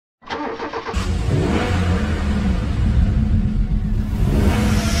Inside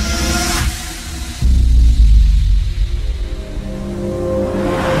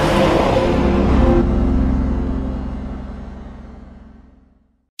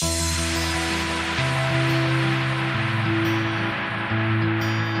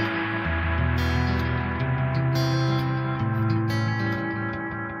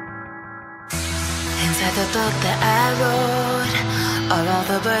the book that I wrote are all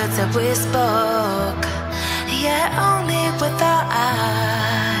the words that we spoke, yet only with our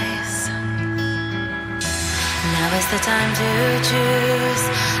eyes. Now is the time to choose.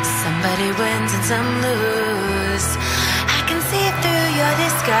 Somebody wins and some lose. I can see through your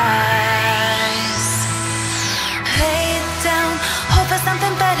disguise. Lay down, hope for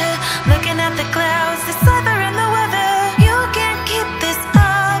something better. Looking at the clouds, the sliver in the weather. You can't keep this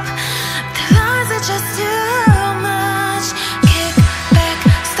up. The lies are just too much. Kick back,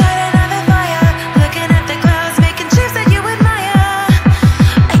 start another fire. Looking at the clouds, making shapes that you admire.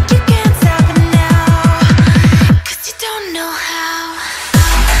 And you can't stop it now, 'cause you don't know how.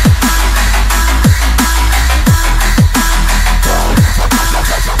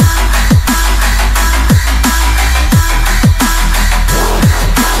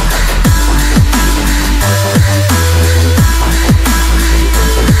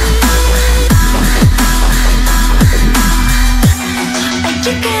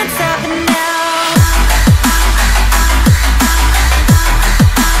 You can't stop it now.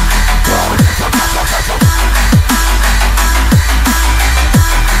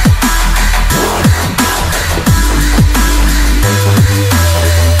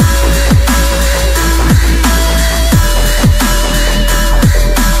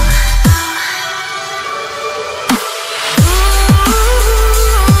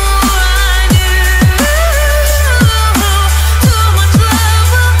 I knew too much love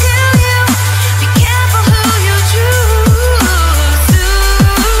will kill you.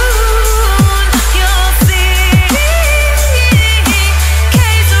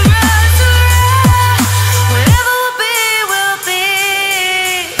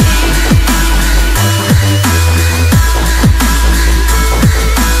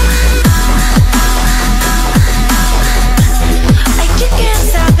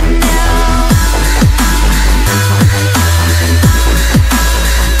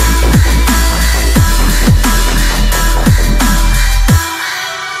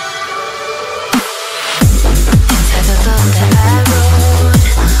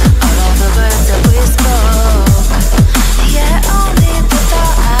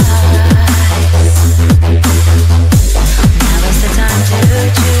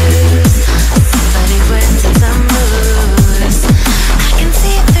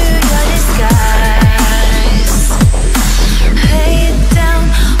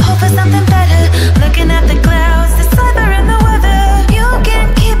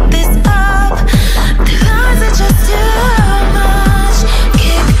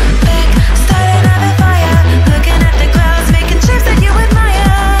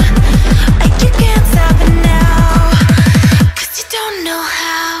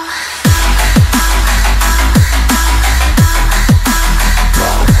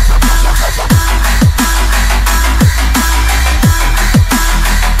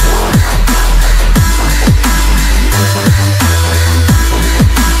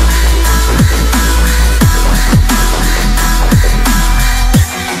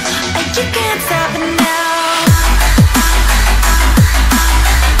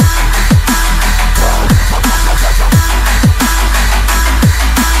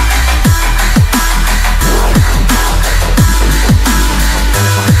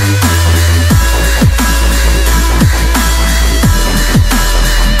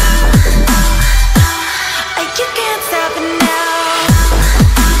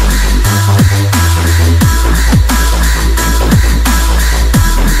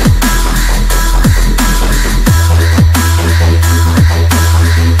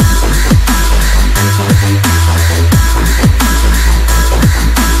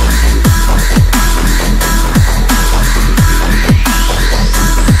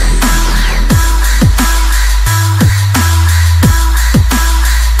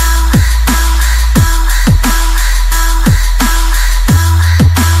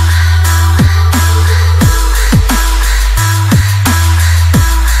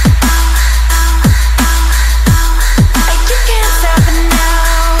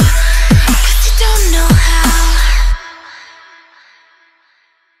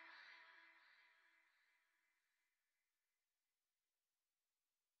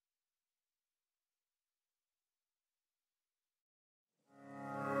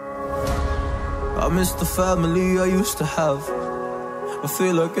 miss the family I used to have. I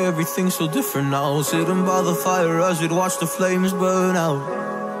feel like everything's so different now. Sitting by the fire as we'd watch the flames burn out.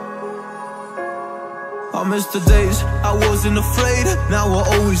 I miss the days I wasn't afraid. Now I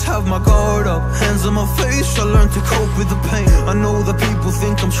always have my guard up, hands on my face. I learned to cope with the pain. I know that people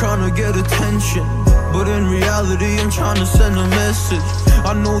think I'm trying to get attention, but in reality I'm trying to send a message.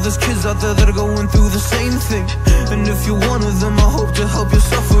 I know there's kids out there that are going through the same thing, and if you're one of them, I hope to help your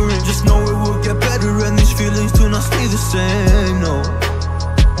suffering. Just know it will get better, and these feelings do not stay the same. No,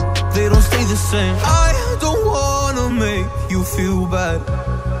 they don't stay the same. I don't wanna make you feel bad,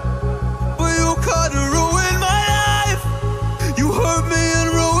 but you kinda ruined my life. You hurt me and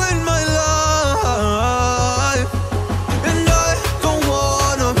ruined my life, and I don't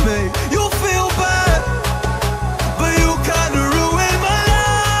wanna make you feel bad, but you kinda ruined my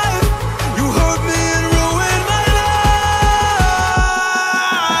life. You hurt me and ruined my life.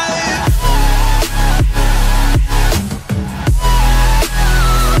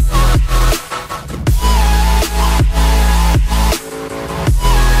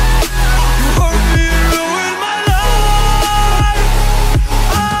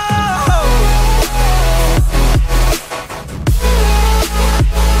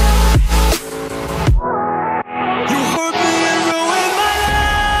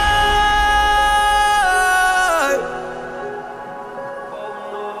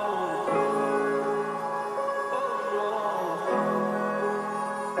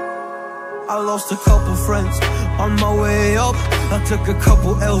 I lost a couple friends on my way up. I took a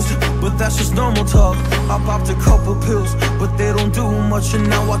couple L's, but that's just normal talk. I popped a couple pills, but they don't do much. And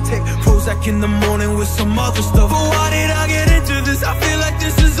now I take Prozac in the morning with some other stuff. But why did I get into this? I feel like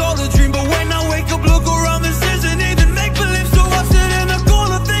this is all a dream, but when I wake up, look around, this isn't even make-believe. So I sit in a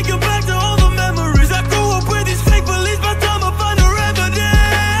corner thinking back to all the memories. I grew up with these fake beliefs, by the time I find a remedy.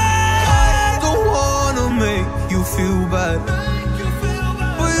 I don't wanna make you feel bad,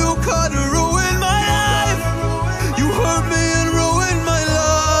 but you kinda ruined my life. You hurt me and ruined my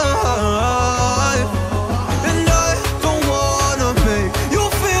life, and I don't wanna make you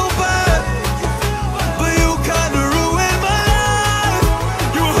feel bad, but you kinda ruined my life.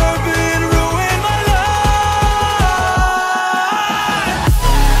 You hurt me and ruined my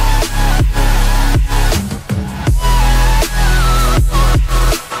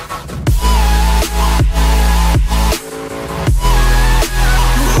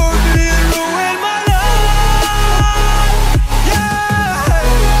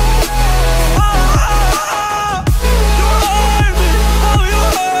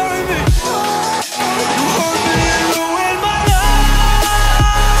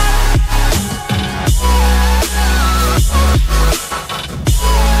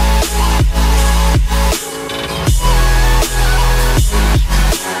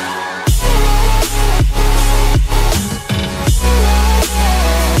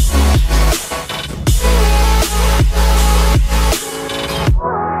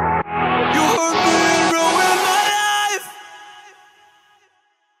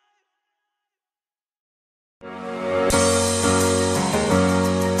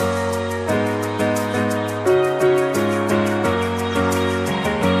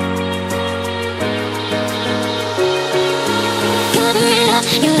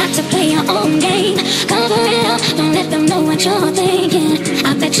You like to play your own game. Cover it up, don't let them know what you're thinking.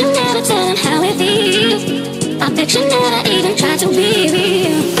 I bet you never tell them how it feels. I bet you never even try to be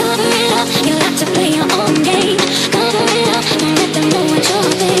real. Cover it up, you like to play your own game. Cover it up, don't let them know what you're